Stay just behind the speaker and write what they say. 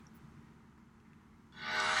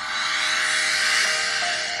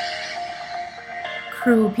ค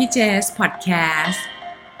รูพี่เจสพอดแคสต์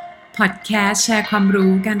แชร์ความ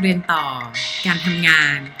รู้การเรียนต่อการทำงา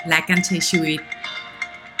นและการใช้ชีวิต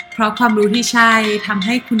เพราะความรู้ที่ใช่ทำใ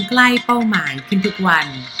ห้คุณใกล้เป้าหมายขึ้นทุกวัน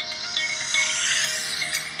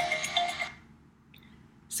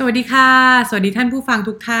สวัสดีค่ะสวัสดีท่านผู้ฟัง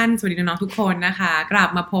ทุกท่านสวัสดีน้องๆทุกคนนะคะกลับ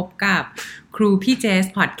มาพบกับครูพี่เจส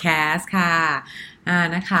พอดแคสต์ค่ะ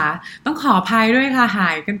นะคะต้องขออภัยด้วยค่ะหา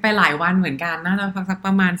ยกันไปหลายวันเหมือนกันน่าจะสักป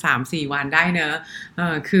ระมาณ 3-4 วันได้เนอะ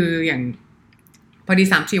คืออย่างพอดี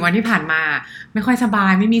 3-4 วันที่ผ่านมาไม่ค่อยสบา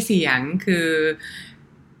ยไม่มีเสียงคือ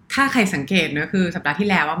ถ้าใครสังเกตเนอะคือสัปดาห์ที่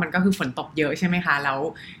แล้วว่ามันก็คือฝนตกเยอะใช่ไหมคะแล้ว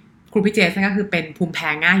ครูพี่เจสก็คือเป็นภูมิแพ้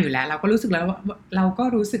ง่ายอยู่แล้วเราก็รู้สึกแล้ว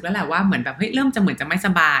แหละว่าเหมือนแบบเฮ้ยเริ่มจะเหมือนจะไม่ส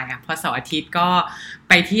บายอ่ะพอเสาร์อาทิตย์ก็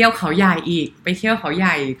ไปเที่ยวเขาใหญ่อีกไปเที่ยวเขาให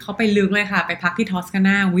ญ่เข้าไปลึกเลยค่ะไปพักที่ทอสคาน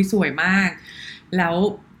าสวยมากแล้ว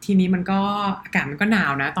ทีนี้มันก็อากาศมันก็หนา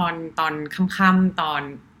วนะตอนค่ำๆตอน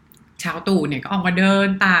เช้าตู่เนี่ยก็ออกมาเดิน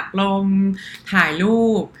ตากลมถ่ายรู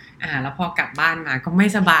ปแล้วพอกลับบ้านมาก็ไม่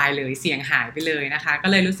สบายเลยเสียงหายไปเลยนะคะก็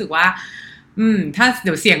เลยรู้สึกว่าถ้าเ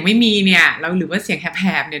ดี๋ยวเสียงไม่มีเนี่ยแล้วหรือว่าเสียงแห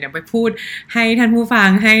บๆเนี่ยเดี๋ยวไปพูดให้ท่านผู้ฟัง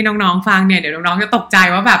ให้น้องๆฟังเนี่ยเดี๋ยวน้องๆจะตกใจ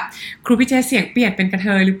ว่าแบบครูพี่เจเสียงเปลี่ยนเป็นกระเท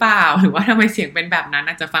ยหรือเปล่าหรือว่าทำไมเสียงเป็นแบบนั้น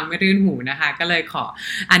อาจจะฟังไม่รื่นหูนะคะก็เลยขอ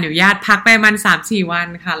อนุญาตพักไปมัน 3-4 วัน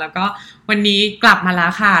ค่ะแล้วก็วันนี้กลับมาแล้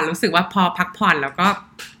วค่ะรู้สึกว่าพอพักผ่อนแล้วก็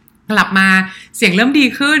กลับมาเสียงเริ่มดี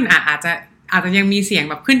ขึ้นอาจจะยังมีเสียง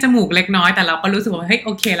แบบขึ้นจมูกเล็กน้อยแต่เราก็รู้สึกว่าเฮ้ยโอ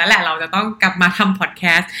เคแล้วแหละเราจะต้องกลับมาทำพอดแค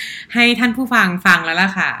สต์ให้ท่านผู้ฟังฟังแล้วล่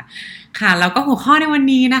ะค่ะค่ะแล้วก็หัวข้อในวัน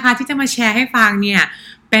นี้นะคะที่จะมาแชร์ให้ฟังเนี่ย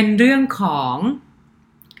เป็นเรื่องของ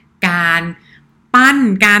การ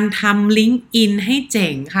การทำ LinkedIn ให้เจ๋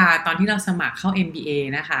งค่ะตอนที่เราสมัครเข้า MBA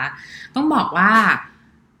นะคะต้องบอกว่า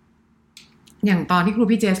อย่างตอนที่ครู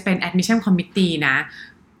พี่เจสเป็น Admission Committee นะ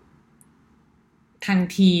ทาง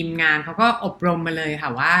ทีมงานเขาก็อบรมมาเลยค่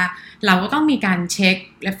ะว่าเราก็ต้องมีการเช็ค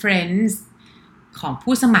reference ของ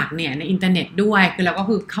ผู้สมัครเนี่ยในอินเทอร์เน็ตด้วยคือเราก็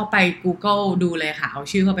คือเข้าไป Google ดูเลยค่ะเอา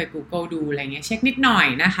ชื่อเข้าไป Google ดูอะไรเงี้ยเช็คนิดหน่อย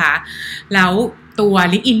นะคะแล้วตัว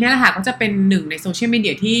LinkedIn เนี่ยแหละค่ะก็จะเป็นหนึ่งในโซเชียลมีเดี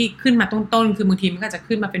ยที่ขึ้นมาต้นๆคือบางทีมันก็จะ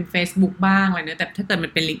ขึ้นมาเป็น Facebook บ้างอะไรเนอะแต่ถ้าเกิดมั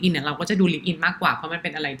นเป็น LinkedIn เนี่ยเราก็จะดู LinkedIn มากกว่าเพราะมันเป็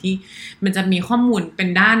นอะไรที่มันจะมีข้อมูลเป็น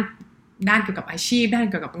ด้านเกี่ยวกับอาชีพด้าน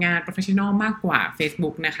เกี่ยวกับงาน professional มากกว่า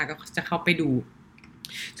Facebook นะคะก็จะเข้าไปดู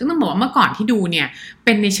ซึ่งต้องบอกว่าเมื่อก่อนที่ดูเนี่ยเ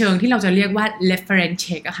ป็นในเชิงที่เราจะเรียกว่า reference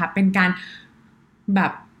check อะค่ะเป็นการแบ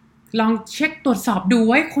บลองเช็คตรวจสอบดู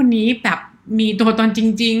ว่าคนนี้แบบมีตัวตนจ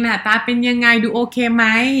ริงๆน่ะตาเป็นยังไงดูโอเคไหม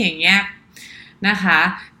อย่างเงี้ยนะคะ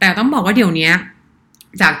แต่ต้องบอกว่าเดี๋ยวนี้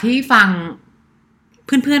จากที่ฟัง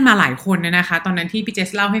เพื่อนๆมาหลายคนนะคะตอนนั้นที่พี่เจส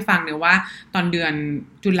เล่าให้ฟังเนี่ยว่าตอนเดือน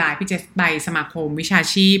ตุลาพี่เจสไปสมาคมวิชา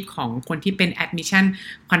ชีพของคนที่เป็น admission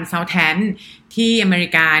consultant ที่อเมริ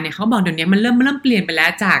กาเนี่ยเขาบอกเดี๋ยวนี้มันเริ่มเปลี่ยนไปแล้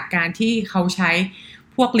วจากการที่เขาใช้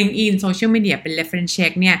พวก LinkedIn social media เป็น reference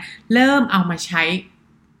check เนี่ยเริ่มเอามาใช้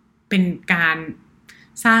เป็นการ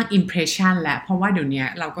สร้าง impression แล้วเพราะว่าเดี๋ยวนี้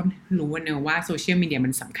เราก็รู้เนอะว่า social media มั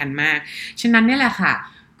นสำคัญมากฉะนั้นนี่แหละค่ะ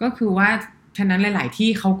ก็คือว่าฉะนั้นหลายๆที่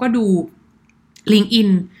เขาก็ดูLinkedIn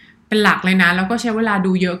เป็นหลักเลยนะแล้วก็ใช้เวลา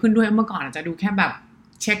ดูเยอะขึ้นด้วยเมื่อก่อนอาจจะดูแค่แบบ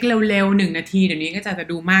เช็คเร็วๆ1 นาทีเดี๋ยวนี้ก็จะ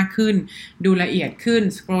ดูมากขึ้นดูละเอียดขึ้น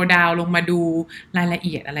scroll down ลงมาดูรายละเ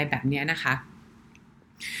อียดอะไรแบบนี้นะคะ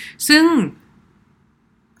ซึ่ง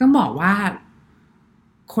ต้องบอกว่า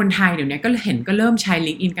คนไทยเดี๋ยวนี้ก็เริ่มใช้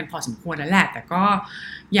LinkedIn กันพอสมควรแล้วแหละแต่ก็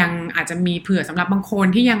ยังอาจจะมีเผื่อสำหรับบางคน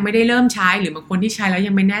ที่ยังไม่ได้เริ่มใช้หรือบางคนที่ใช้แล้ว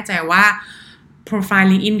ยังไม่แน่ใจว่าโปรไฟล์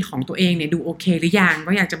LinkedIn ของตัวเองเนี่ยดูโอเคหรือยัง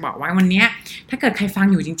ก็อยากจะบอกว่าวันนี้ถ้าเกิดใครฟัง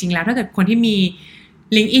อยู่จริงๆแล้วถ้าเกิดคนที่มี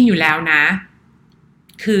LinkedIn อยู่แล้วนะ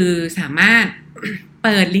คือสามารถเ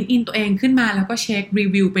ปิด LinkedIn ตัวเองขึ้นมาแล้วก็เช็ครี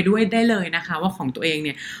วิวไปด้วยได้เลยนะคะว่าของตัวเองเ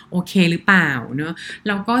นี่ยโอเคหรือเปล่าเนอะแ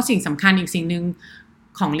ล้วก็สิ่งสำคัญอีกสิ่งนึง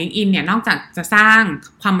ของ LinkedIn เนี่ยนอกจากจะสร้าง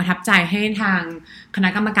ความประทับใจให้ทางคณะ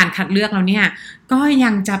กรรมการคัดเลือกแล้วเนี่ยก็ยั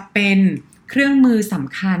งจะเป็นเครื่องมือส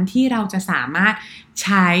ำคัญที่เราจะสามารถใ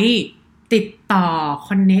ช้ติดต่อ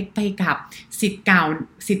connect ไปกับศิษย์เก่า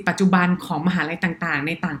ศิษย์ปัจจุบันของมหาลัยต่างๆใ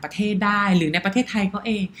นต่างประเทศได้หรือในประเทศไทยก็เ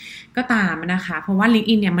องก็ตามนะคะเพราะว่า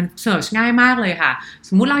LinkedIn เนี่ยมันเสิร์ชง่ายมากเลยค่ะส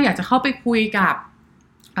มมุติเราอยากจะเข้าไปคุยกับ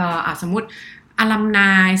สมมุติอลัมน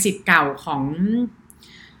ายศิษย์เก่าของ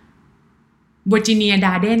เวอร์จิเนียด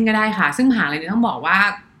าร์เดนก็ได้ค่ะซึ่งมหาลัยนี้ต้องบอกว่า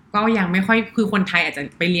ก็ยังไม่ค่อยคือคนไทยอาจจะ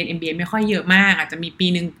ไปเรียน MBA ไม่ค่อยเยอะมากอาจจะมีปี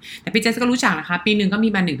นึงแต่พี่เจสก็รู้จักนะคะปีนึงก็มี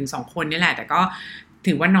มา 1-2 คนนี่แหละแต่ก็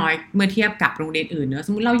ถือว่าน้อยเมื่อเทียบกับโรงเรียนอื่นเนอะส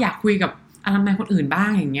มมุติเราอยากคุยกับอลัมนายคนอื่นบ้าง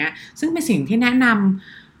อย่างเงี้ยซึ่งเป็นสิ่งที่แนะน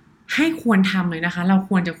ำให้ควรทำเลยนะคะเรา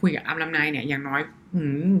ควรจะคุยกับอลัมนายเนี่ยอย่างน้อย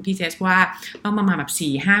พี่เจสว่าต้องประมาณแบบ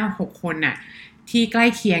 4-5-6 คนน่ะที่ใกล้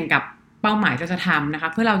เคียงกับเป้าหมายที่จะทำนะคะ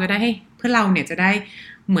เพื่อเราเนี่ยจะได้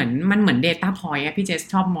เหมือน data point อะพี่เจส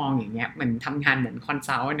ชอบมองอย่างเงี้ยเหมือนทำงานเหมือนคอน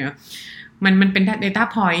ซัลท์เนอะมันเป็น data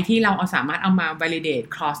point ที่เราสามารถเอามา validate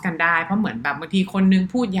cross กันได้เพราะเหมือนแบบบางทีคนนึง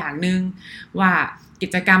พูดอย่างนึงว่ากิ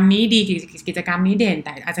จกรรมนี้ดีกิจกรรมนี้เด่นแ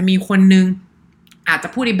ต่อาจจะมีคนนึงอาจจะ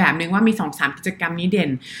พูดอีกแบบนึงว่ามี 2-3 กิจกรรมนี้เด่น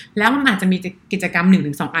แล้วมันอาจจะมีกิจกรรม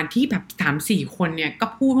 1-2 อันที่แบบ 3-4 คนเนี่ยก็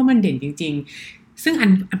พูดว่ามันเด่นจริงๆซึ่งอัน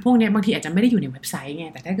พวกนี้บางทีอาจจะไม่ได้อยู่ในเว็บไซต์ไง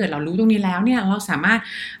แต่ถ้าเกิดเรารู้ตรงนี้แล้วเนี่ยเราสามารถ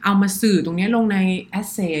เอามาสื่อตรงนี้ลงใน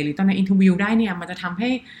essay หรือตอนใน interview ได้เนี่ยมันจะทำใ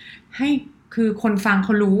ห้คือคนฟังเข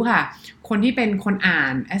ารู้ค่ะคนที่เป็นคนอ่า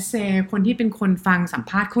น essay คนที่เป็นคนฟังสัม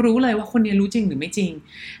ภาษณ์เขารู้เลยว่าคนนี้รู้จริงหรือไม่จริง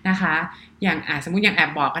นะคะอย่างสมมุติอย่างแอบ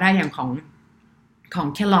บอกก็ได้อย่างของ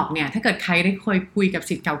เคลล็อกเนี่ยถ้าเกิดใครได้เคยคุยกับ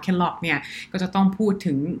ศิษย์เก่าเคลล็อกเนี่ยก็จะต้องพูด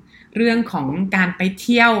ถึงเรื่องของการไปเ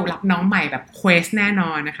ที่ยวรับน้องใหม่แบบ Quest แน่น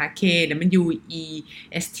อนนะคะ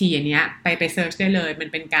KWEST อันเนี้ยไปเซิร์ชได้เลยมัน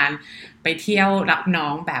เป็นการไปเที่ยวรับน้อ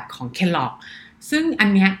งแบบของเคลล็อกซึ่งอั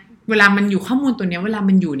นเนี้ยเวลามันอยู่ข้อมูลตัวนี้เวลา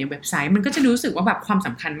มันอยู่ในเว็บไซต์มันก็จะรู้สึกว่าแบบความส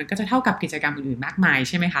ำคัญมันก็จะเท่ากับกิจกรรมอื่นๆมากมาย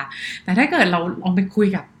ใช่ไหมคะแต่ถ้าเกิดเราลองไปคุย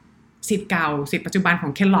กับศิษย์เก่าศิษย์ปัจจุบันขอ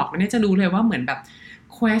งเคลล็อกเนี่ยจะรู้เลยว่าเหมือนแบบ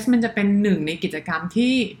Quest มันจะเป็นหนึ่งในกิจกรรม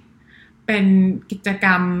ที่เป็นกิจกร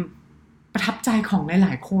รมประทับใจของหล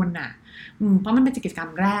ายๆคนน่ะเพราะมันเป็นกิจกรร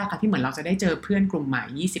มแรกค่ะที่เหมือนเราจะได้เจอเพื่อนกลุ่มใหม่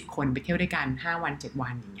20คนไปเที่ยวด้วยกัน5วัน7วั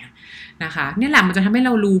นอย่างเงี้ยนะคะนี่แหละมันจะทำให้เร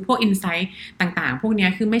ารู้พวกอินไซต์ต่างๆพวกนี้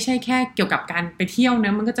คือไม่ใช่แค่เกี่ยวกับการไปเที่ยวน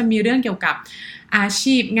ะมันก็จะมีเรื่องเกี่ยวกับอา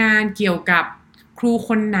ชีพงานเกี่ยวกับครูค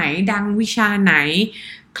นไหนดังวิชาไหน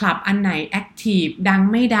คลับอันไหนแอคทีฟดัง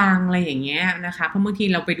ไม่ดังอะไรอย่างเงี้ยนะคะเพราะบางที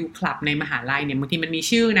เราไปดูคลับในมหาลัยเนี่ยบางทีมันมี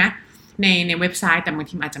ชื่อนะในเว็บไซต์แต่บาง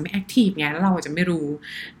ทีอาจจะไม่แอคทีฟไงแล้วเราจะไม่รู้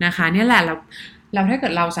นะคะนี่แหละเราถ้าเกิ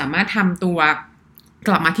ดเราสามารถทำตัวก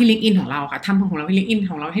ลับมาที่ LinkedIn ของเราค่ะทำของเราให้ LinkedIn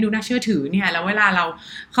ของเราให้ดูน่าเชื่อถือเนี่ยแล้วเวลาเรา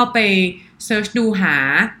เข้าไปเซิร์ชดูหา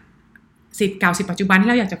ศิษย์เก่าศิษย์ปัจจุบันที่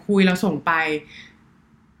เราอยากจะคุยเราส่งไป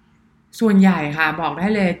ส่วนใหญ่ค่ะบอกได้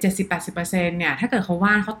เลย 70-80% เนี่ยถ้าเกิดเขา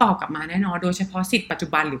ว่างเขาตอบกลับมาแน่นอนโดยเฉพาะศิษย์ปัจจุ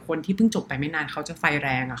บันหรือคนที่เพิ่งจบไปไม่นานเขาจะไฟแร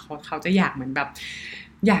งอ่ะเขาจะอยากเหมือนแบบ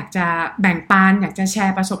อยากจะแบ่งปันอยากจะแช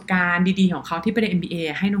ร์ประสบการณ์ดีๆของเขาที่ไปเรียน MBA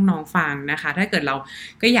ให้น้องๆฟังนะคะถ้าเกิดเรา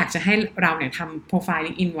ก็อยากจะให้เราเนี่ยทำโปรไฟล์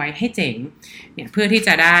LinkedIn ไว้ให้เจ๋งเนี่ยเพื่อที่จ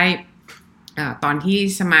ะได้ตอนที่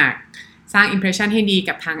สมัครสร้าง impression ให้ดี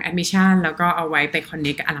กับทาง admission แล้วก็เอาไว้ไป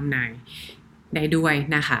connect กับ alumni ได้ด้วย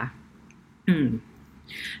นะคะ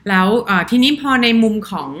แล้วทีนี้พอในมุม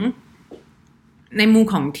ข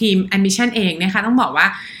องทีม admission เองนะคะต้องบอกว่า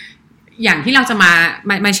อย่างที่เราจะ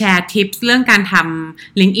มาแชร์ทิปส์เรื่องการท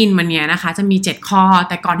ำ LinkedIn วันนี้นะคะจะมี7ข้อ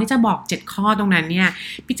แต่ก่อนที่จะบอก7ข้อตรงนั้นเนี่ย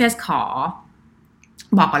พี่เจสขอ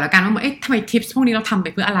บอกก่อนแล้วกันว่าทำไมทิปส์พวกนี้เราทำไป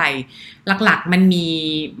เพื่ออะไรหลักๆมัน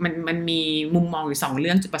มีมุมมองอยู่2เ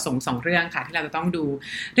รื่องจุดประสงค์2เรื่องค่ะที่เราจะต้องดู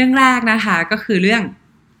เรื่องแรกนะคะก็คือเรื่อง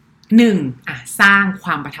1สร้างคว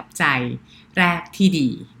ามประทับใจแรกที่ดี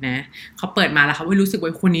นะเขาเปิดมาแล้วเขารู้สึกว่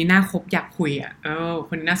าคนนี้น่าคบอยากคุยค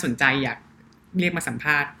นนี้น่าสนใจอยากเรียกมาสัมภ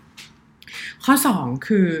าษณ์ข้อ2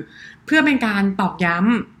คือเพื่อเป็นการตอกย้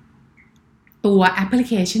ำตัวแอปพลิ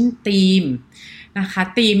เคชันธีมนะคะ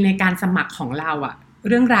ธีมในการสมัครของเรา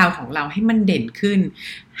เรื่องราวของเราให้มันเด่นขึ้น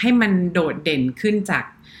ให้มันโดดเด่นขึ้นจาก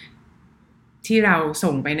ที่เรา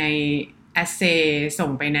ส่งไปในessay ส่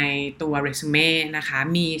งไปในตัว resume นะคะ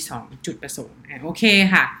มี2จุดประสงค์โอเค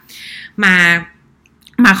ค่ะม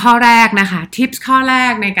าข้อแรกนะคะ tips ข้อแร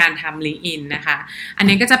กในการทำ LinkedIn นะคะอัน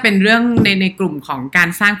นี้ก็จะเป็นเรื่องในกลุ่มของการ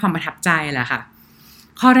สร้างความประทับใจแหละค่ะ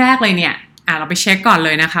ข้อแรกเลยเนี่ยเราไปเช็คก่อนเล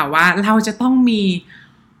ยนะคะว่าเราจะต้องมี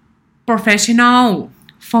professional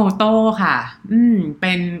photo ค่ะเ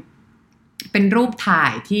ป็นรูปถ่า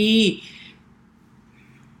ยที่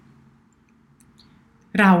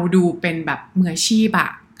เราดูเป็นแบบมืออาชีพ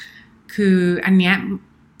คืออันเนี้ย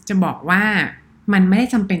จะบอกว่ามันไม่ได้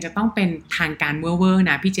จำเป็นจะต้องเป็นทางการเวอร์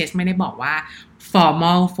นะพี่เจสไม่ได้บอกว่า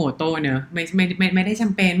formal photo เนอะไม่ได้จ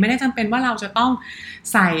ำเป็นว่าเราจะต้อง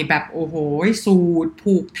ใส่แบบโอ้โหสูท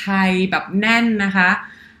ผูกไทยแบบแน่นนะคะ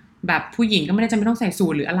แบบผู้หญิงก็ไม่ได้จำเป็นต้องใส่สู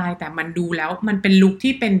ทหรืออะไรแต่มันดูแล้วมันเป็นลุค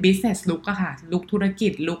ที่เป็น business look อะค่ะลุคธุรกิ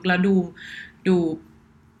จลุคแล้วดู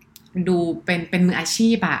เป็นมืออาชี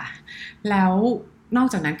พแล้วนอก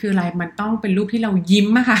จากนั้นคืออะไรมันต้องเป็นรูปที่เรายิ้ม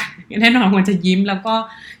ค่ะแน่นอนควรจะยิ้มแล้วก็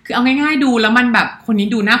คือเอาง่ายๆดูแล้วมันแบบคนนี้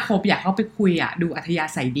ดูน่าคบอยากเข้าไปคุยดูอัธยา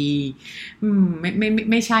ศัยดี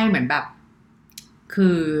ไม่ใช่เหมือนแบบคื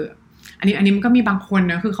ออันนี้มันก็มีบางคน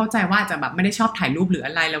นะคือเข้าใจว่าอาจจะแบบไม่ได้ชอบถ่ายรูปหรืออ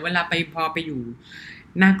ะไรแล้วเวลาพอไปอยู่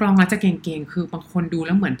หน้ากล้องแล้วจะเก่งๆคือบางคนดูแ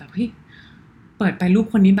ล้วเหมือนแบบเฮ้ยเปิดไปรูป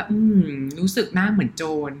คนนี้แบบรู้สึกหน้าเหมือนโจ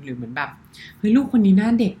รหรือเหมือนแบบเฮ้ยรูปคนนี้หน้า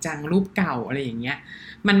เด็กจังรูปเก่าอะไรอย่างเงี้ย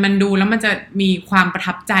มันดูแล้วมันจะมีความประ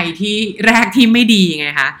ทับใจที่แรกที่ไม่ดีไง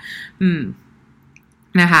คะ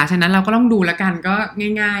นะคะฉะนั้นเราก็ต้องดูแล้วกันก็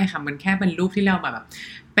ง่ายๆค่ะมันแค่เป็นรูปที่เราแบบ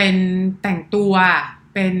เป็นแต่งตัว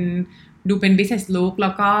เป็นดูเป็น business look แล้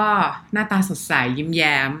วก็หน้าตาสดใสยิ้มแ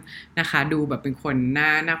ย้มนะคะดูแบบเป็นคน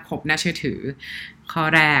น่าคบน่าเชื่อถือข้อ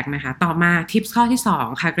แรกนะคะต่อมาทิปข้อที่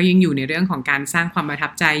2ค่ะก็ยังอยู่ในเรื่องของการสร้างความประทั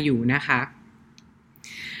บใจอยู่นะคะ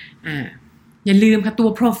อย่าลืมค่ะตัว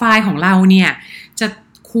โปรไฟล์ของเราเนี่ย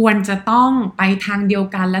ควรจะต้องไปทางเดียว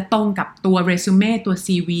กันและตรงกับตัวเรซูเม่ตัว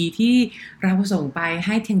CV ที่เราส่งไปใ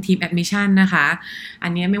ห้ทางทีม Admission นะคะอั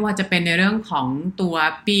นนี้ไม่ว่าจะเป็นในเรื่องของตัว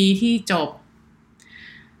ปีที่จบ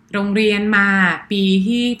โรงเรียนมาปี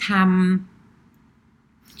ที่ท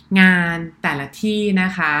ำงานแต่ละที่น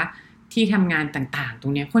ะคะที่ทำงานต่างๆตร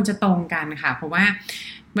งนี้ควรจะตรงกันค่ะเพราะว่า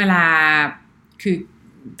เวลาคือ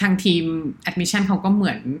ทางทีม Admission เขาก็เห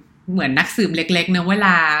มือนนักสืบเล็กๆเนอะเวล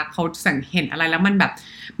าเขาสังเห็นอะไรแล้วมันแบบ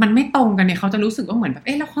มันไม่ตรงกันเนี่ยเขาจะรู้สึกว่าเหมือนแบบ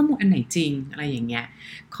แล้วข้อมูลอันไหนจริงอะไรอย่างเงี้ย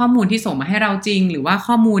ข้อมูลที่ส่งมาให้เราจริงหรือว่า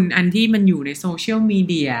ข้อมูลอันที่มันอยู่ในโซเชียลมี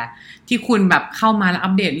เดียที่คุณแบบเข้ามาแล้วอั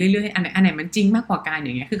ปเดตเรื่อยๆอันไหนมันจริงมากกว่ากันอ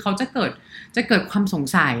ย่างเงี้ยคือเขาจะเกิดความสง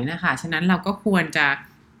สัยนะคะฉะนั้นเราก็ควรจะ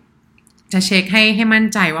เช็คให้มั่น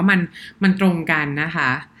ใจว่ามันตรงกันนะคะ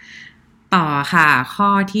ต่อค่ะข้อ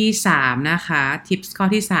ที่3นะคะทิปข้อ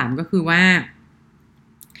ที่3ก็คือว่า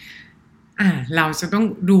เราจะต้อง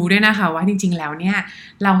ดูด้วยนะคะว่าจริงๆแล้วเนี่ย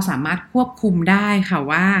เราสามารถควบคุมได้ค่ะ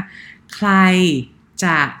ว่าใครจ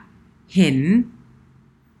ะเห็น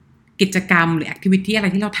กิจกรรมหรือแอคทิวิตี้อะไร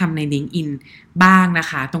ที่เราทำใน LinkedIn บ้างนะ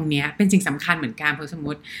คะตรงนี้เป็นสิ่งสำคัญเหมือนกันเพราะสมม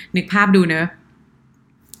ตินึกภาพดูเนอะ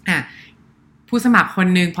ผู้สมัครคน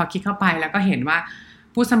นึงพอคลิกเข้าไปแล้วก็เห็นว่า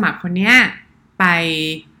ผู้สมัครคนนี้ไป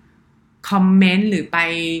คอมเมนต์หรือไป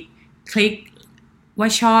คลิกว่า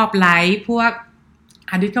ชอบไลค์พวก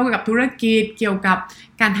ที่เกี่ยวกับธุรกิจเกี่ยวกับ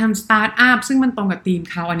การทำสตาร์ทอัพซึ่งมันตรงกับธีม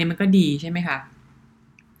เขาอันนี้มันก็ดีใช่ไหมคะ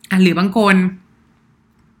หรือบางคน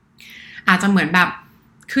อาจจะเหมือนแบบ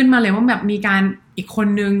ขึ้นมาเลยว่าแบบมีการอีกคน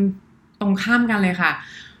นึงตรงข้ามกันเลยค่ะ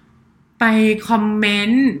ไปคอมเมน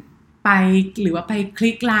ต์ไปหรือว่าไปค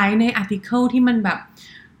ลิกไลค์ในอาร์ติเคิลที่มันแบบ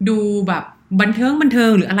ดูแบบบันเทิง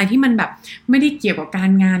หรืออะไรที่มันแบบไม่ได้เกี่ยวกับกา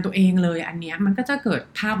รงานตัวเองเลยอันเนี้ยมันก็จะเกิด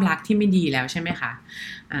ภาพลักษณ์ที่ไม่ดีแล้วใช่ไหมคะ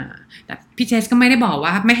แต่พี่เจสก็ไม่ได้บอก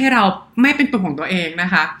ว่าไม่ให้เราไม่เป็นตัวของตัวเองนะ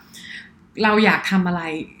คะเราอยากทำอะไร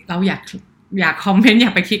เราอยากคอมเมนต์อย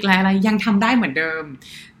ากไปคลิกไลค์อะไรยังทำได้เหมือนเดิม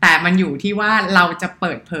แต่มันอยู่ที่ว่าเราจะเ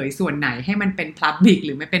ปิดเผยส่วนไหนให้มันเป็น Public ห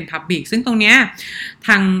รือไม่เป็น Public ซึ่งตรงเนี้ย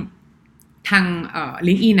ทาง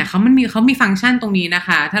LinkedIn น่ะเขามีฟังก์ชันตรงนี้นะค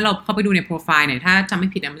ะถ้าเราเข้าไปดูในโปรไฟล์เนี่ยถ้าจำไม่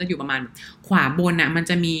ผิดนะมันจะอยู่ประมาณขวาบนน่ะมัน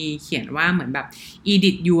จะมีเขียนว่าเหมือนแบบ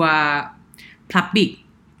edit your public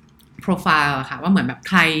profile อะค่ะว่าเหมือนแบบ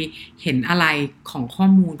ใครเห็นอะไรของข้อ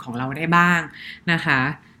มูลของเราได้บ้างนะคะ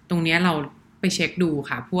ตรงนี้เราไปเช็คดู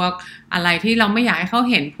ค่ะพวกอะไรที่เราไม่อยากให้เขา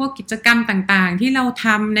เห็นพวกกิจกรรมต่างๆที่เราท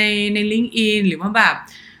ำใน LinkedIn หรือว่าแบบ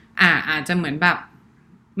อาจจะเหมือนแบบ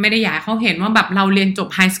ไม่ได้อยากให้เขาเห็นว่าแบบเราเรียนจบ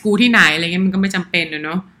ไฮสคูลที่ไหนอะไรเงี้ยมันก็ไม่จำเป็นเ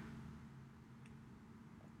นาะ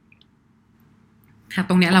ค่ะ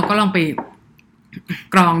ตรงนี้เราก็ลองไป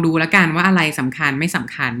กรองดูแล้วกันว่าอะไรสำคัญไม่ส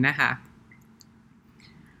ำคัญนะคะ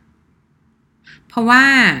เพราะว่า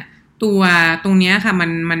ตัวตรงนี้ค่ะ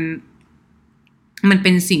มันเ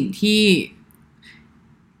ป็นสิ่งที่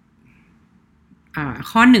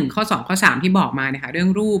ข้อ1ข้อ2ข้อ3ที่บอกมาเนี่ยค่ะเรื่อง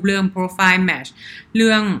รูปเรื่อง profile match เ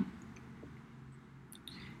รื่อง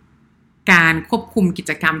การควบคุมกิ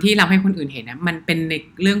จกรรมที่เราให้คนอื่นเห็นนะมันเป็นใน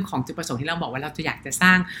เรื่องของจุดประสงค์ที่เราบอกว่าเราจะอยากจะส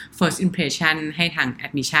ร้าง first impression ให้ทาง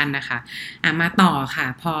admission นะคะมาต่อค่ะ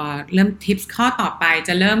พอเริ่ม tips ข้อต่อไปจ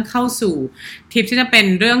ะเริ่มเข้าสู่ tips ที่จะเป็น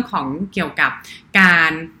เรื่องของเกี่ยวกับกา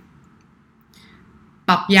ร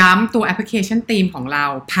ตอกย้ำตัว application theme ของเรา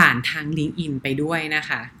ผ่านทาง LinkedIn ไปด้วยนะ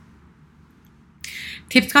คะ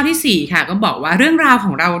ทิปข้อที่4ค่ะก็บอกว่าเรื่องราวข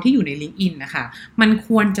องเราที่อยู่ใน LinkedIn นะคะมันค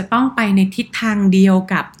วรจะต้องไปในทิศทางเดียว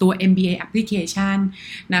กับตัว MBA application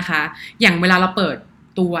นะคะอย่างเวลาเราเปิด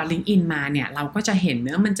ตัว LinkedIn มาเนี่ยเราก็จะเห็นเ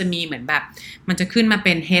นื้อมันจะมีเหมือนแบบมันจะขึ้นมาเ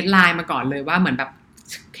ป็น headline มาก่อนเลยว่าเหมือนแบบ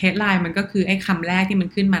headline มันก็คือไอ้คำแรกที่มัน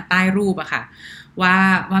ขึ้นมาใต้รูปอะค่ะ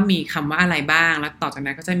ว่ามีคำว่าอะไรบ้างแล้วต่อจาก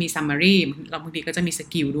นั้นก็จะมี summary เราบางทีก็จะมีส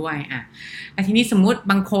กิลด้วยแล้วทีนี้สมมุติ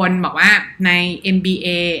บางคนบอกว่าใน MBA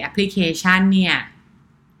application เนี่ย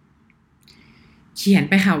เขียน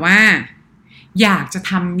ไปค่ะว่าอยากจ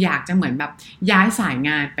ะเหมือนแบบย้ายสายง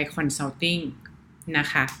านไป consulting นะ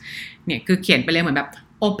คะเนี่ยคือเขียนไปเลยเหมือนแบบ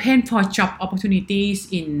open for job opportunities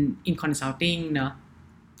in consulting เนอะ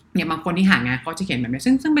เนี่ยบางคนที่หางานเขาจะเขียนแบบนี้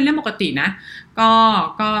ซึ่งเป็นเรื่องปกตินะ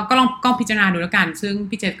ก็ลองพิจารณาดูแล้วกันซึ่ง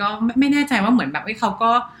พี่เจษก็ไม่แน่ใจว่าเหมือนแบบเขา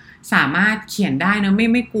ก็สามารถเขียนได้นะ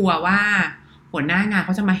ไม่กลัวว่าหัวหน้างานเข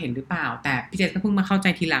าจะมาเห็นหรือเปล่าแต่พี่เจษก็เพิ่งมาเข้าใจ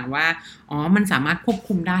ทีหลังว่ามันสามารถควบ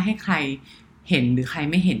คุมได้ให้ใคร เห็นหรือใคร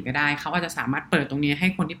ไม่เห็นก็ได้เขาอาจจะสามารถเปิดตรงนี้ให้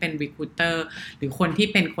คนที่เป็น recruiter หรือคนที่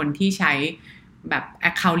เป็นคนที่ใช้แบบ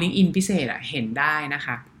account LinkedIn พิเศษเห็นได้นะค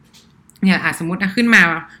ะเนี่ยสมมติขึ้นมา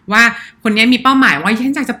ว่าคนนี้มีเป้าหมายว่าฉั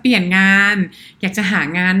นอยากจะเปลี่ยนงานอยากจะหา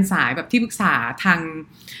งานสายแบบที่ปรึกษาทา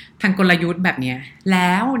งกลยุทธ์แบบนี้แ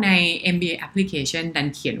ล้วใน MBA application ดัน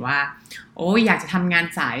เขียนว่าโอ้อยากจะทำงาน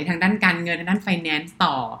สายทางด้านการเงินทางด้าน finance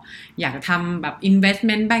ต่ออยากจะทำแบบ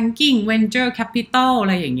investment banking venture capital อะ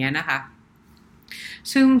ไรอย่างเงี้ยนะคะ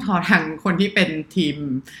ซึ่งพอทางคนที่เป็นทีม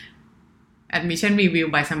admission review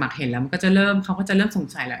ใบสมัครเห็นแล้วมันก็จะเขาก็จะเริ่มสง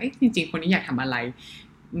สัยแล้วจริงๆคนนี้อยากทำอะไร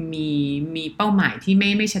มีเป้าหมายที่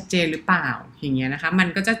ไม่ชัดเจนหรือเปล่าอย่างเงี้ยนะคะมัน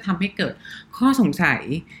ก็จะทำให้เกิดข้อสงสัย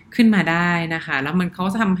ขึ้นมาได้นะคะแล้วมันเขา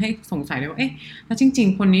จะทำให้สงสัยเลยว่าแล้วจริง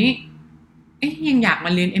ๆคนนี้ยังอยากม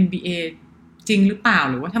าเรียน MBA จริงหรือเปล่า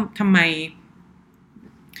หรือว่าทำไม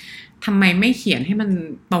ไม่เขียนให้มัน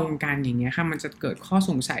ตรงกันอย่างเงี้ยค่ะมันจะเกิดข้อส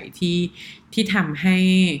งสัยที่ทำให้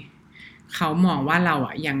เขามองว่าเรา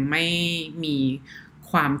ยังไม่มี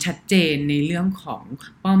ความชัดเจนในเรื่องของ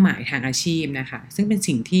เป้าหมายทางอาชีพนะคะซึ่งเป็น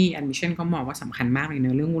สิ่งที่ admission ก็มองว่าสำคัญมากเลยเน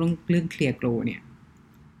อะเรื่อง clear grow เนี่ย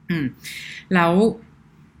แล้ว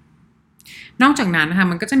นอกจากนั้นนะคะ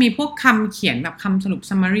มันก็จะมีพวกคำเขียนแบบคำสรุป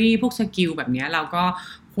summary พวกสกิลแบบนี้เราก็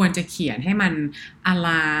ควรจะเขียนให้มัน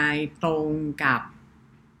align ตรงกับ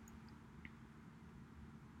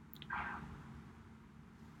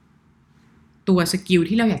ตัวสกิล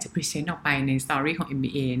ที่เราอยากจะพรีเซนต์ออกไปในสตอรี่ของ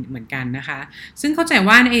MBA เหมือนกันนะคะซึ่งเข้าใจ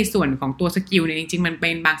ว่าในส่วนของตัวสกิลเนี่ยจริงๆมันเป็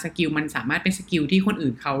นบางสกิลมันสามารถเป็นสกิลที่คน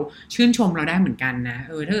อื่นเขาชื่นชมเราได้เหมือนกันนะ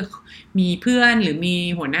ถ้ามีเพื่อนหรือมี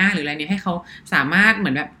หัวหน้าหรืออะไรเนี่ยให้เขาสามารถเหมื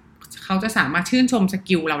อนแบบเขาจะสามารถชื่นชมส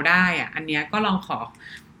กิลเราได้อันนี้ก็ลอง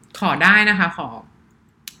ขอได้นะคะขอ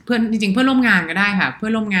เพื่อนจริงๆเพื่อนร่วมงานก็ได้ค่ะเพื่อ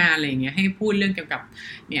นร่วมงานอะไรอย่างเงี้ยให้พูดเรื่องเกี่ยวกับ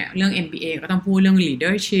เนี่ยเรื่อง MBA ก็ต้องพูดเรื่อง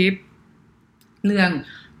leadership เรื่อง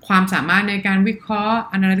ความสามารถในการวิเคราะห์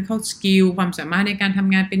analytical skill ความสามารถในการท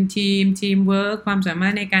ำงานเป็นteamwork ความสามา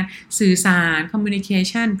รถในการสื่อสาร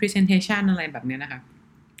communication presentation อะไรแบบนี้นะคะ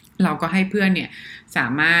เราก็ให้เพื่อนเนี่ยสา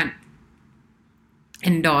มารถ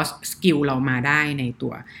endorse skill เรามาได้ในตั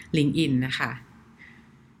ว LinkedIn นะคะ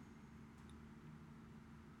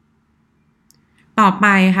ต่อไป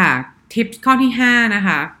ค่ะทิปข้อที่5นะค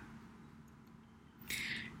ะ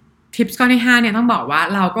ทิปข้อที่5เนี่ยต้องบอกว่า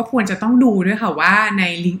เราก็ควรจะต้องดูด้วยค่ะว่าใน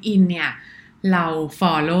LinkedIn เนี่ยเรา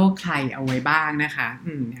follow ใครเอาไว้บ้างนะคะ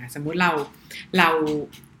สมมุติเรา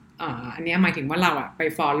อันนี้หมายถึงว่าเราไป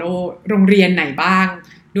follow โรงเรียนไหนบ้าง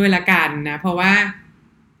ด้วยละกันนะเพราะว่า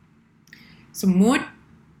สมมุติ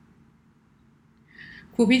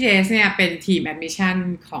ครูพี่เจสเนี่ยเป็นทีม admission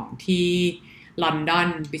ของที่ London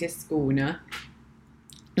Business School เนอะ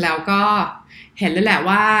แล้วก็เห็นเลยแหละ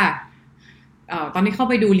ว่าตอนนี้เข้า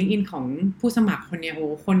ไปดู LinkedIn ของผู้สมัครคนนี้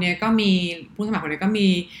คนนี้ก็มีผู้สมัครคนนี้ก็มี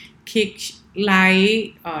คลิกไลค์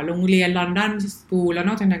โรงเรียน London School แล้ว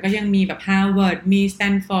นอกจากนั้นก็ยังมีแบบ Harvard มี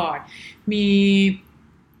Stanford มี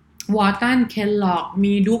Wharton Kellogg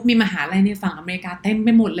มีดุ๊กมีมหาลัยในฝั่งอเมริกาเต็มไป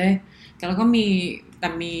หมดเลยแล้วก็มี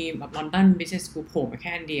แบบ London Business School โผล่มาแ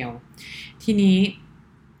ค่อันเดียวทีนี้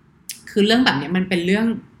คือเรื่องแบบนี้มันเป็นเรื่อ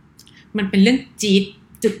งจี๊ด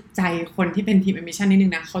จุดใจคนที่เป็นทีม admission นิดนึ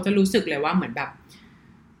งนะเขาจะรู้สึกเลยว่าเหมือนแบบ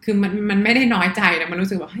คือมันไม่ได้น้อยใจนะมันรู้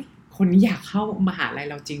สึกว่าเฮ้ยคนนี้อยากเข้ามหาลัย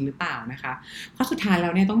เราจริงหรือเปล่านะคะเพราะสุดท้ายแล้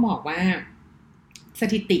วเนี่ยต้องบอกว่าส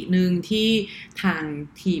ถิติหนึ่งที่ทาง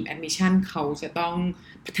ทีม admission เขาจะต้อง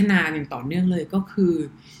พัฒนาอย่างต่อเนื่องเลยก็คือ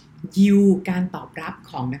ยิวการตอบรับ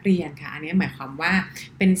ของนักเรียนค่ะอันนี้หมายความว่า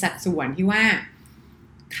เป็นสัดส่วนที่ว่า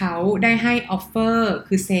เขาได้ให้ offer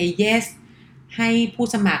คือ say yes ให้ผู้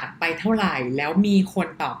สมัครไปเท่าไหร่แล้วมีคน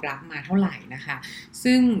ตอบรับมาเท่าไหร่นะคะ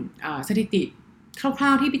ซึ่งสถิติคร่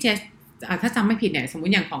าวๆที่พี่เจสถ้าจำไม่ผิดเนี่ยสมมุ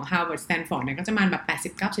ติอย่างของ Harvard Stanford เนี่ยก็จะมาแบบ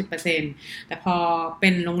 80-90% แต่พอเป็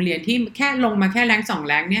นโรงเรียนที่แค่ลงมาแค่แรง2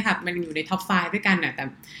แรงเนี่ยค่ะมันอยู่ในท็อป5ด้วยกันน่ะแต่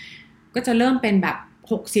ก็จะเริ่มเป็นแบบ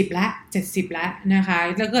60และ70แล้วนะคะ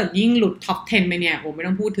แล้วเกิดยิ่งหลุดท็อป10ไปเนี่ยไม่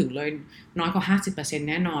ต้องพูดถึงเลยน้อยกว่า 50%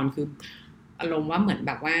 แน่นอนคืออารมณ์ว่าเหมือนแ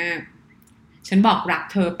บบว่าฉันบอกรัก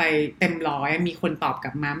เธอไปเต็มร้อยมีคนตอบก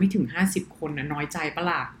ลับมาไม่ถึง50คนน้อยใจปะ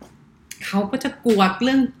ล่ะเขาก็จะกลัวเ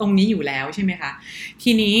รื่องตรงนี้อยู่แล้วใช่ไหมคะ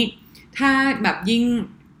ทีนี้ถ้าแบบยิ่ง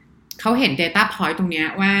เขาเห็น data point ตรงนี้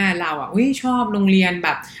ว่าเราชอบโรงเรียนแบ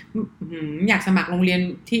บอยากสมัครโรงเรียน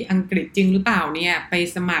ที่อังกฤษจริงหรือเปล่าเนี่ยไป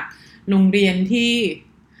สมัครโรงเรียนที่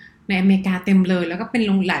ในอเมริกาเต็มเลยแล้วก็เป็น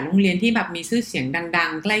หลายโรงเรียนที่แบบมีชื่อเสียงดั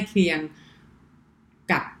งๆใกล้เคียง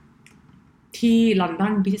กับที่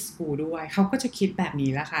London Business School ด้วยเขาก็จะคิดแบบนี้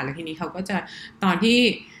แล้วค่ะแล้วทีนี้เขาก็จะตอนที่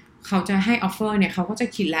เขาจะให้ offer เนี่ยเขาก็จะ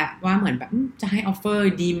คิดแล้วว่าเหมือนแบบจะให้ offer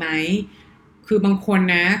ดีไหม คือบางคน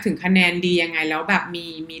นะถึงคะแนนดียังไงแล้วแบบ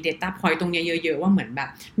มี data point ตรงนี้เยอะๆว่าเหมือนแบบ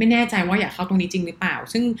ไม่แน่ใจว่าอยากเข้าตรงนี้จริงหรือเปล่า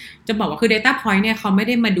ซึ่งจะบอกว่าคือ data point เนี่ยเขาไม่ไ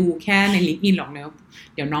ด้มาดูแค่ใน LinkedIn หรอกเนอะ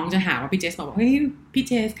เดี๋ยวน้องจะหาว่าพี่เจสบอกว่าเฮ้ยพี่เ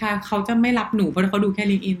จสค่ะเขาจะไม่รับหนูเพราะเขาดูแค่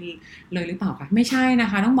LinkedIn เลยหรือเปล่าคะไม่ใช่นะ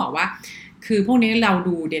คะต้องบอกว่าคือพวกนี้เรา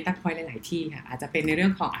ดู data point หลายๆที่ค่ะอาจจะเป็นในเรื่อ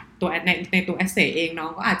งของตัวในตัว essay เองน้อง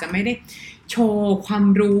ก็อาจจะไม่ได้โชว์ความ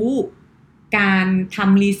รู้การท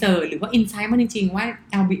ำรีเสิร์ชหรือว่า insight มันจริงๆว่า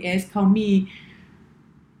LBS เขามี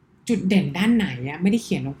จุดเด่นด้านไหนอะไม่ได้เ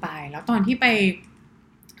ขียนลงไปแล้วตอนที่ไ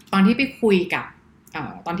ปคุยกับ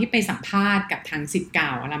ตอนที่ไปสัมภาษณ์กับทางศิษย์เก่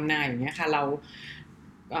าอลัมนายอย่างเงี้ยค่ะเรา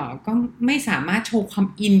ก็ไม่สามารถโชว์ความ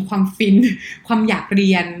อินความฟินความอยากเ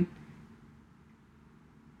รียน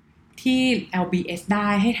ที่ LBS ได้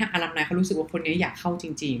ให้ทางอลัมนายเขารู้สึกว่าคนนี้อยากเข้าจ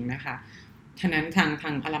ริงๆนะคะฉะนั้นทา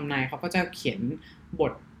งอลัมนายเขาก็จะเขียนบ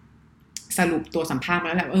ทสรุปตัวสัมภาษณ์มา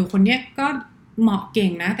แล้วแหละคนนี้ก็เหมาะเก่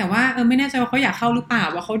งนะแต่ว่าไม่แน่ใจว่าเขาอยากเข้าหรือเปล่า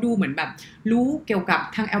ว่าเขาดูเหมือนแบบรู้เกี่ยวกับ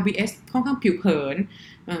ทาง LBS ค่อนข้างผิวเผิน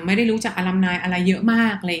ไม่ได้รู้จักอลัมนายอะไรเยอะมา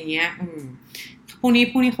กอะไรเงี้ยพวก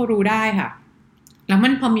นี้เขารู้ได้ค่ะแล้วมั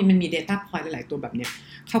นพอมันมี data point หลายๆตัวแบบเนี้ย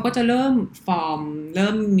เขาก็จะเริ่มฟอร์ม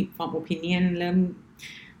opinion เริ่ม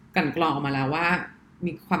กันกรองออกมาแล้วว่า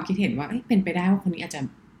มีความคิดเห็นว่าเป็นไปได้ว่าคนนี้อาจจะ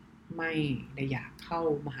ไม่ได้อยากเข้า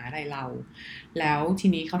มหาลัยเราแล้วที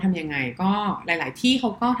นี้เขาทำยังไงก็หลายๆที่เขา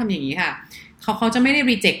ก็ทำอย่างนี้ค่ะเขาจะไม่ได้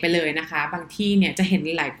reject ไปเลยนะคะบางที่เนี่ยจะเห็น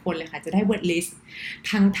หลายคนเลยค่ะจะได้ wait list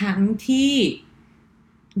ทั้งที่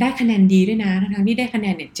ได้คะแนนดีด้วยนะทั้งที่ได้คะแน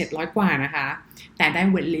นเนี่ย700กว่านะคะแต่ได้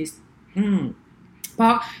wait list เพรา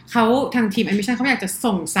ะเขาทางทีม admission เขาอยากจะ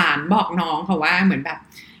ส่งสารบอกน้องเขาว่าเหมือนแบบ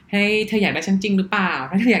เฮ้ยเธออยากได้ฉันจริงหรือเปล่า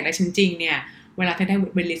ถ้าเธออยากได้ฉันจริงเนี่ยเวลาเธอได้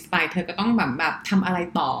wait list ไปเธอก็ต้องแบบทำอะไร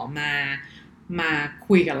ต่อมา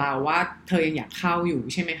คุยกับเราว่าเธอยังอยากเข้าอยู่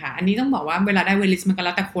ใช่ไหมคะอันนี้ต้องบอกว่าเวลาได้ wait list มันก็แ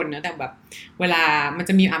ล้วแต่คนนะแต่แบบเวลามัน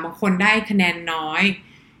จะมีบางคนได้คะแนนน้อย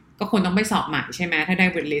ก็คนต้องไปสอบใหม่ใช่ไหมถ้าได้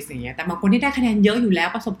wait list อย่างเงี้ยแต่บางคนที่ได้คะแนนเยอะอยู่แล้ว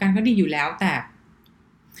ประสบการณ์ก็ดีอยู่แล้วแ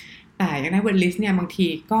ต่ยังได้ wait list เนี่ยบางที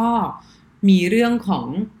ก็มีเรื่องของ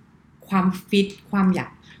ความฟิตความอยาก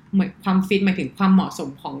ความฟิตหมายถึงความเหมาะสม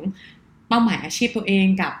ของเป้าหมายอาชีพตัวเอง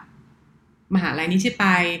กับมหาลัยนี้ที่ไป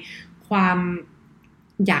ความ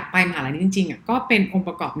อยากไปมหาลัยนี้จริงๆก็เป็นองค์ป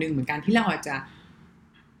ระกอบหนึ่งเหมือนกันที่เราอาจจะ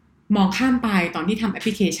มองข้ามไปตอนที่ทำแอปพ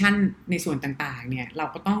ลิเคชันในส่วนต่างๆเนี่ยเรา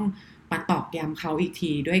ก็ต้องมาตอกย้ำเขาอีก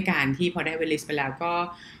ทีด้วยการที่พอได้เวลิสไปแล้วก็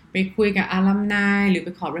ไปคุยกับอลัมนายหรือไป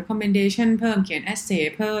ขอ recommendation เพิ่มเขียน essay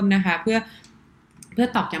เพิ่มนะคะเพื่อ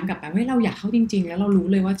ตอกย้ำกลับไปว่าเราอยากเข้าจริงๆแล้วเรารู้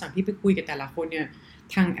เลยว่าจากที่ไปคุยกับแต่ละคนเนี่ย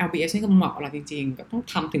ทาง LBS นี่ก็เหมาะกับเราจริงๆก็ต้อง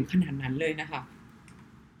ทำถึงขนาดนั้นเลยนะคะ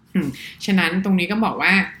ฉะนั้นตรงนี้ก็บอกว่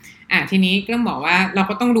าทีนี้ก็ต้องบอกว่าเรา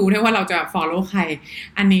ก็ต้องรู้ด้วยว่าเราจะ follow ใคร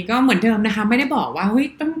อันนี้ก็เหมือนเดิมนะคะไม่ได้บอกว่าเฮ้ย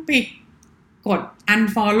ต้องไปกด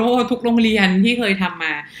unfollow ทุกโรงเรียนที่เคยทำม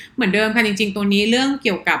าเหมือนเดิมค่ะจริงๆตัวนี้เรื่องเ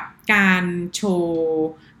กี่ยวกับการโชว์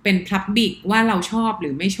เป็น public ว่าเราชอบหรื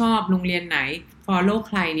อไม่ชอบโรงเรียนไหน follow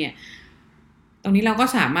ใครเนี่ยตรงนี้เราก็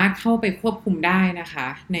สามารถเข้าไปควบคุมได้นะคะ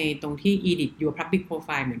ในตรงที่ edit your public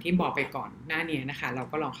profile เหมือนที่บอกไปก่อนหน้านี้นะคะเรา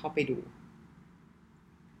ก็ลองเข้าไปดู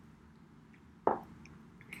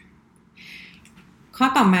ข้อ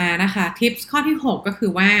ต่อมานะคะทิปส์ข้อที่6ก็คื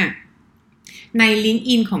อว่าใน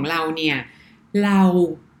LinkedIn ของเราเนี่ยเรา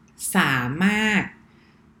สามารถ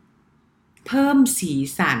เพิ่มสี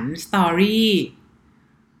สันสตอรี่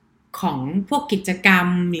ของพวกกิจกรรม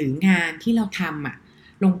หรืองานที่เราท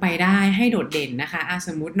ำลงไปได้ให้โดดเด่นนะคะส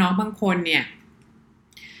มมุติน้องบางคนเนี่ย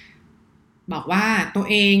บอกว่าตัว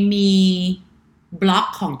เองมีบล็อก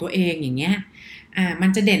ของตัวเองอย่างเงี้ยมัน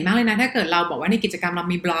จะเด่นมากเลยนะถ้าเกิดเราบอกว่าในกิจกรรมเรา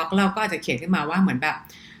มีบล็อกเราก็อาจจะเขียนขึ้นมาว่าเหมือนแบบ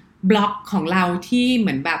บล็อกของเราที่เห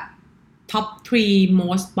มือนแบบ top 3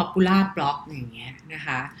 most popular blog อย่างเงี้ยนะค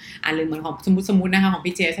ะหรือเหมือนของสมมุตินะคะของ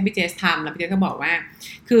พี่เจสถ้าพี่เจสทำแล้วพี่เจสก็บอกว่า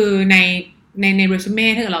คือในเรซูเม่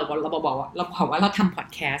ถ้าเกิดเราบอกว่าเราทำพอด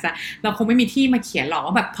แคสต์เราคงไม่มีที่มาเขียนหรอก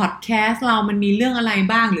ว่าแบบพอดแคสต์เรามันมีเรื่องอะไร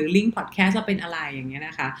บ้างหรือลิงก์พอดแคสต์เราเป็นอะไรอย่างเงี้ยน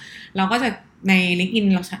ะคะเราก็จะใน LinkedIn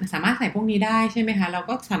เราสามารถใส่พวกนี้ได้ใช่ไหมคะเรา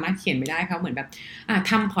ก็สามารถเขียนไปได้เขาเหมือนแบบ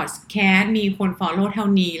ทำพอดแคสต์มีคน follow เท่า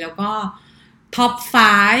นี้แล้วก็ท็อป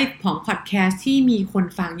 5 ของพอดแคสต์ที่มีคน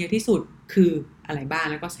ฟังเยอะที่สุดคืออะไรบ้าง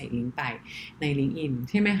แล้วก็ใส่ลิงก์ไปใน LinkedIn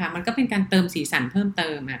ใช่ไหมคะมันก็เป็นการเติมสีสันเพิ่มเติ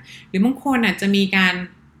มหรือบางคนอาจจะมีการ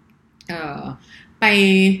ไป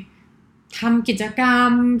ทำกิจกรร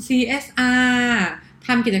ม CSR ท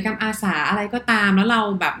ำกิจกรรมอาสาอะไรก็ตามแล้วเรา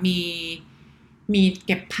แบบมีเ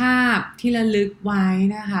ก็บภาพที่ระลึกไว้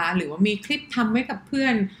นะคะหรือว่ามีคลิปทำไว้กับเพื่อ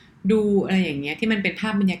นดูอะไรอย่างเงี้ยที่มันเป็นภา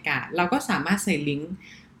พบรรยากาศเราก็สามารถใส่ลิงก์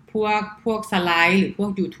พวกสไลด์หรือพวก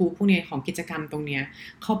YouTube พวกนี้ของกิจกรรมตรงเนี้ย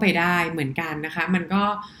เข้าไปได้เหมือนกันนะคะมันก็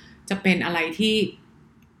จะเป็นอะไรที่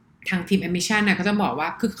ทางทีม admission น่ะเขาจะบอกว่า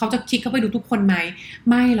คือเขาจะคลิกเข้าไปดูทุกคนไหม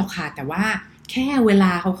ไม่หรอกค่ะแต่ว่าแค่เวล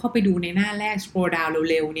าเขาเข้าไปดูในหน้าแรก scroll down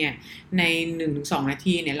เร็วๆเนี่ยใน 1-2 นา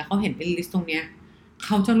ทีเนี่ยแล้วเขาเห็นเป็น list ตรงเนี้ยเ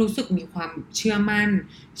ขาจะรู้สึกมีความเชื่อมั่น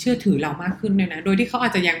เชื่อถือเรามากขึ้นเลยนะโดยที่เขาอา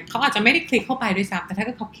จจะไม่ได้คลิกเข้าไปด้วยซ้ำแต่ถ้า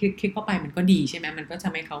เขาคลิกเข้าไปมันก็ดีใช่ไหมมันก็จะ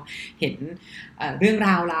ให้เขาเห็นเรื่องร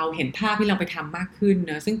าวเราเห็นภาพที่เราไปทำมากขึ้นเ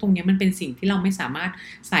นอะซึ่งตรงนี้มันเป็นสิ่งที่เราไม่สามารถ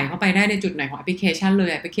ใส่เข้าไปได้ในจุดไหนของแอปพลิเคชันเลย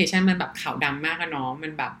แอปพลิเคชันมันแบบขาวดำมากอะเนาะมั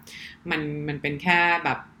นแบบมันเป็นแค่แบ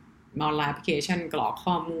บออนไลน์แอปพลิเคชันกรอก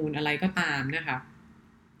ข้อมูลอะไรก็ตามนะคะ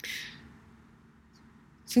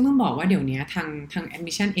ซึ่งต้องบอกว่าเดี๋ยวนี้ทาง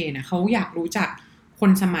admission A นะเขาอยากรู้จักค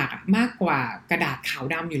นสมัครมากกว่ากระดาษขาว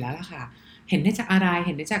ดำอยู่แล้วล่ะค่ะเห็นได้จากอะไรเ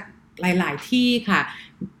ห็นได้จากหลายๆที่ค่ะ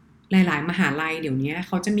หลายๆมหาลัยเดี๋ยวนี้เ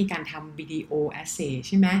ขาจะมีการทำวิดีโอเอเซใ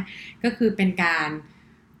ช่ไหมก็คือเป็นการ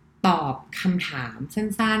ตอบคำถาม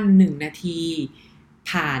สั้นๆ1 นาที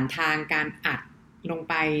ผ่านทางการอัดลง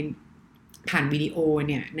ไปผ่านวิดีโอ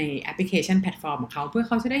เนี่ยในแอปพลิเคชันแพลตฟอร์มของเขาเพื่อเ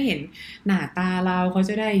ขาจะได้เห็นหน้าตาเราเขา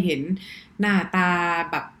จะได้เห็นหน้าตา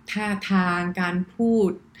แบบท่าทางการพู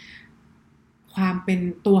ดความเป็น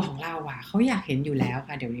ตัวของเราอ่ะเขาอยากเห็นอยู่แล้ว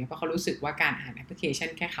ค่ะเดี๋ยวนี้เพราะเขารู้สึกว่าการอ่านแอปพลิเคชัน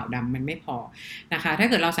แค่ขาวดำมันไม่พอนะคะถ้า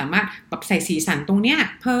เกิดเราสามารถแบบใส่สีสันตรงเนี้ย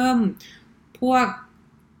เพิ่มพวก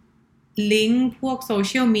ลิงก์พวกโซเ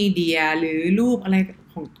ชียลมีเดียหรือรูปอะไร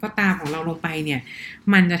ของก็ตามของเราลงไปเนี่ย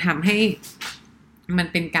มันจะทำให้มัน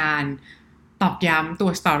เป็นการตอกย้ำตั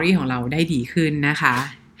วสตอรี่ของเราได้ดีขึ้นนะคะ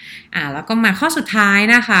แล้วก็มาข้อสุดท้าย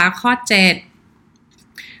นะคะข้อ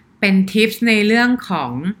7เป็นทิปส์ในเรื่องขอ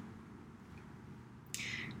ง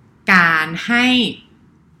การให้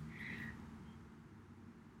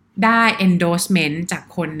ได้ endorsement จาก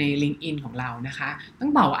คนใน LinkedIn ของเรานะคะต้อ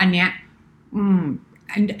งบอกว่าอันเนี้ย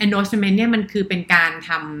endorsement เนี่ยมันคือเป็นการ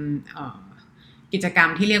ทำกิจกรรม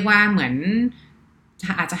ที่เรียกว่าเหมือน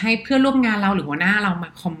อาจจะให้เพื่อนร่วมงานเราหรือหัวหน้าเรามา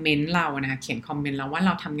คอมเมนต์เรานะคะเขียนคอมเมนต์เราว่าเร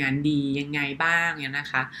าทำงานดียังไงบ้างเนี่ยนะ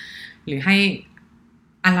คะหรือให้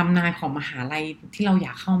อลัมนายของมหาลัยที่เราอย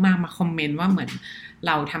ากเข้ามากมาคอมเมนต์ว่าเหมือนเ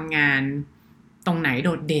ราทำงานตรงไหนโด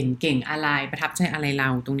ดเด่นเก่งอะไรประทับใจอะไรเรา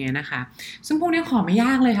ตรงนี้นะคะซึ่งพวกนี้ขอไม่ย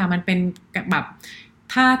ากเลยค่ะมันเป็นแบบ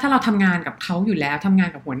ถ้าเราทำงานกับเขาอยู่แล้วทำงาน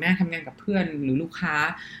กับหัวหน้าทำงานกับเพื่อนหรือลูกค้า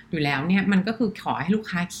อยู่แล้วเนี่ยมันก็คือขอให้ลูก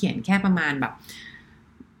ค้าเขียนแค่ประมาณแบบ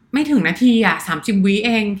ไม่ถึงนาที30 วิเอ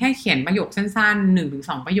งแค่เขียนประโยคสั้นๆ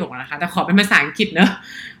1-2 ประโยคนะคะแต่ขอเป็นภาษาอังกฤษเนอะ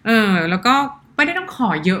แล้วก็ไม่ได้ต้องขอ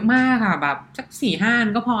เยอะมากค่ะแบบสัก 4-5 อัน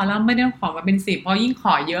ก็พอแล้วไม่ได้ต้องขอมาเป็น10เพราะยิ่งข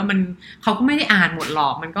อเยอะมันเขาก็ไม่ได้อ่านหมดหรอ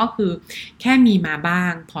กมันก็คือแค่มีมาบ้า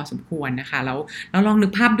งพอสมควรนะคะแล้วลองนึ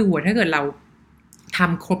กภาพดูถ้าเกิดเราท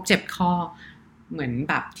ำครบ7 ข้อเหมือน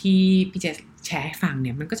แบบที่พี่เจแชร์ให้ฟังเ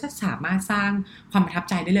นี่ยมันก็จะสามารถสร้างความประทับ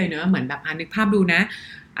ใจได้เลยเนอะเหมือนแบบนึกภาพดูนะ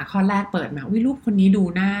ข้อแรกเปิดมารูปคนนี้ดู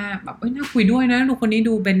น่าแบบน่าคุยด้วยนะดูคนนี้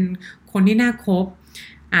ดูเป็นคนที่น่าคบ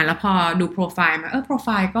แล้วพอดูโปรไฟล์มาโปรไฟ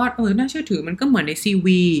ล์ก็น่าเชื่อถือมันก็เหมือนใน CV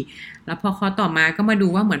แล้วพอข้อต่อมาก็มาดู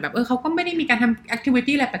ว่าเหมือนแบบเขาก็ไม่ได้มีการทำแอคทิวิ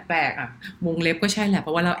ตี้อะไรแปลกๆวงเล็บก็ใช่แหละเพร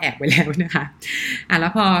าะว่าเราแอบไว้แล้วนะคะแล้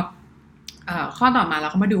วพอข้อต่อมาเรา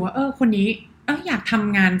ก็มาดูว่าคนนี้อยากท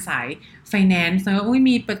ำงานสาย finance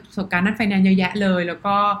มีประสบการณ์ด้าน finance เยอะแยะเลยแล้ว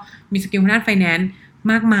ก็มีสกิลด้าน finance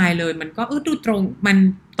มากมายเลยมันก็ดูตรงมัน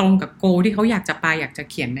ตรงกับโกที่เขาอยากจะ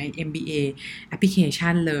เขียนใน MBA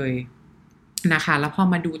application เลยนะคะแล้วพอ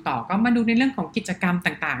มาดูต่อก็มาดูในเรื่องของกิจกรรม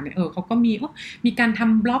ต่างๆเนี่ยเขาก็มีการท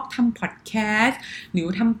ำบล็อกทำพอดแคสต์หรือ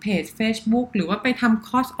ทำเพจ Facebook หรือว่าไปทำค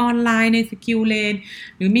อร์สออนไลน์ใน Skillane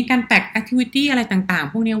หรือมีการแตก activity อะไรต่าง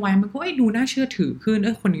ๆพวกนี้ไว้มันก็ดูน่าเชื่อถือขึ้น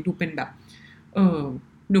คนนี้ดูเป็นแบบ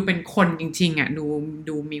ดูเป็นคนจริงๆ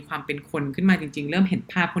ดูมีความเป็นคนขึ้นมาจริงๆเริ่มเห็น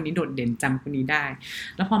ภาพคนนี้โดดเด่นจำคนนี้ได้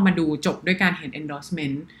แล้วพอมาดูจบด้วยการเห็น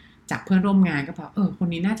endorsement จากเพื่อนร่วมงานก็แบบคน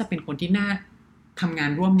นี้น่าจะเป็นคนที่น่าทำงาน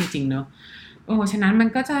ร่วมจริงๆเนอะฉะนั้นมัน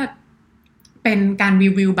ก็จะเป็นการรี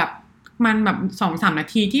วิวแบบมันแบบ 2-3 นา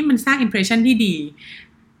ทีที่มันสร้าง impression ที่ดี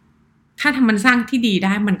ถ้ามันสร้างที่ดีไ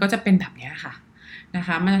ด้มันก็จะเป็นแบบนี้ค่ะนะค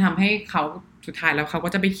ะมันจะทำให้เขาสุดท้ายแล้วเขาก็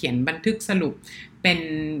จะไปเขียนบันทึกสรุปเป็น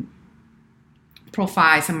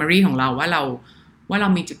profile summary ของเราว่าเรา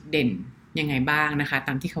มีจุดเด่นยังไงบ้างนะคะต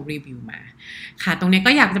ามที่เขารีวิวมาค่ะตรงนี้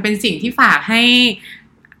ก็อยากจะเป็นสิ่งที่ฝากให้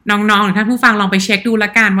น้องๆหรือท่านผู้ฟังลองไปเช็คดูละ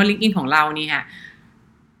กันว่า LinkedIn ของเรานี่ค่ะ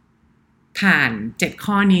ผ่าน7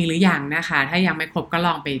 ข้อนี้หรือยังนะคะถ้ายังไม่ครบก็ล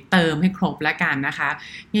องไปเติมให้ครบละกันนะคะ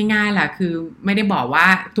ง่ายๆแหละคือไม่ได้บอกว่า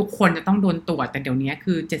ทุกคนจะต้องโดนตรวจแต่เดี๋ยวนี้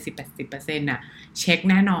คือ 70-80% น่ะเช็ค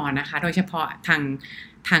แน่นอนนะคะโดยเฉพาะทา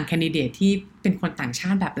งแคนดิเดตที่เป็นคนต่างชา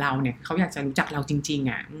ติแบบเราเนี่ยเขาอยากจะรู้จักเราจริง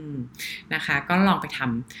ๆนะคะก็ลองไปท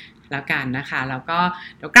ำแล้วกันนะคะแล้วก็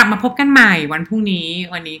เดี๋ยวกลับมาพบกันใหม่วันพรุ่งนี้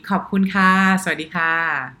วันนี้ขอบคุณค่ะสวัสดีค่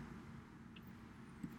ะ